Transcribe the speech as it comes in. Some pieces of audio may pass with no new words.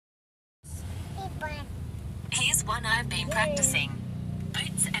one I've been practicing.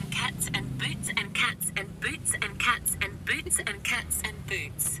 Boots and cats and boots and cats and boots and cats and boots and cats and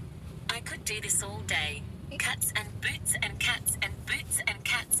boots. I could do this all day. Cats and boots and cats and boots and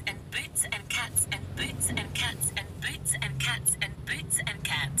cats and boots and cats and boots and cats and boots and cats and boots and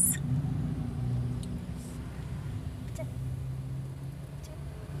cats.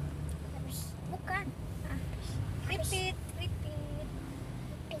 Bukan. Repeat.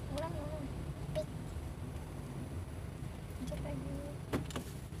 Ulang. Lanjut lagi.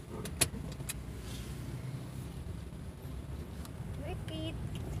 Repeat.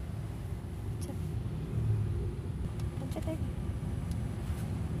 Lanjut lagi.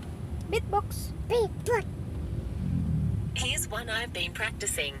 Beatbox. Here's one I've been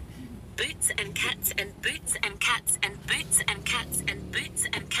practicing. Boots and cats and boots and cats and boots and cats and boots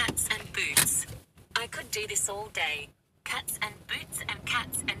and cats and boots. I could do this all day. Cats and boots and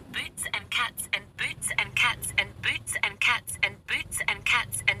cats and boots and cats and boots and cats and boots and cats and boots and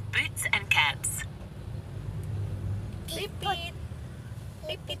cats and boots and cats. Repeat.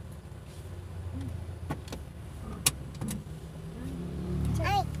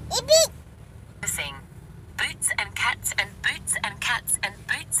 Sing. Boots and cats and boots and cats and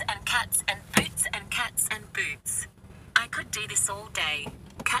boots and cats and boots and cats and boots. I could do this all day.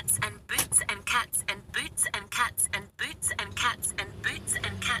 Cats and boots and cats and boots and cats and boots and cats and boots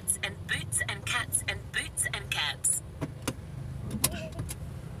and cats and boots and cats and boots and cats.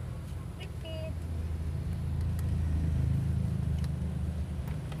 Repeat.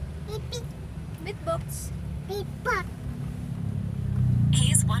 Beatbox.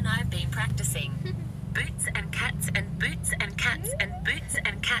 Here's one I've been practicing. Boots and cats and boots and cats and boots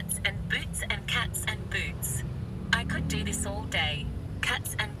and cats and boots and cats and boots. I could do this all day.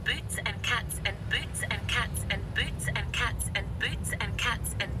 Cats and boots and cats and boots and cats and boots and cats and boots and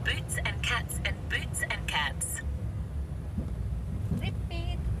cats and boots and cats and boots and cats.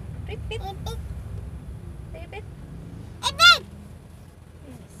 Repeat.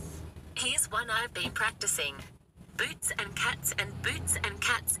 Yes. Here's one I've been practicing. Boots and cats and boots and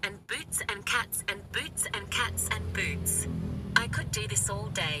cats and boots and cats and boots and cats and boots. I could do this all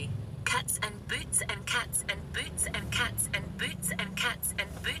day. Cats and boots and cats and boots and cats and boots and cats and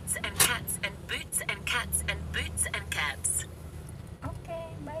boots and cats and boots and cats and boots and cats. Okay,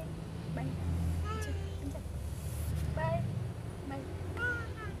 bye. Lanjut. Bye.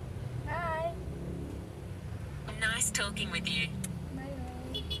 Bye. Nice talking with you.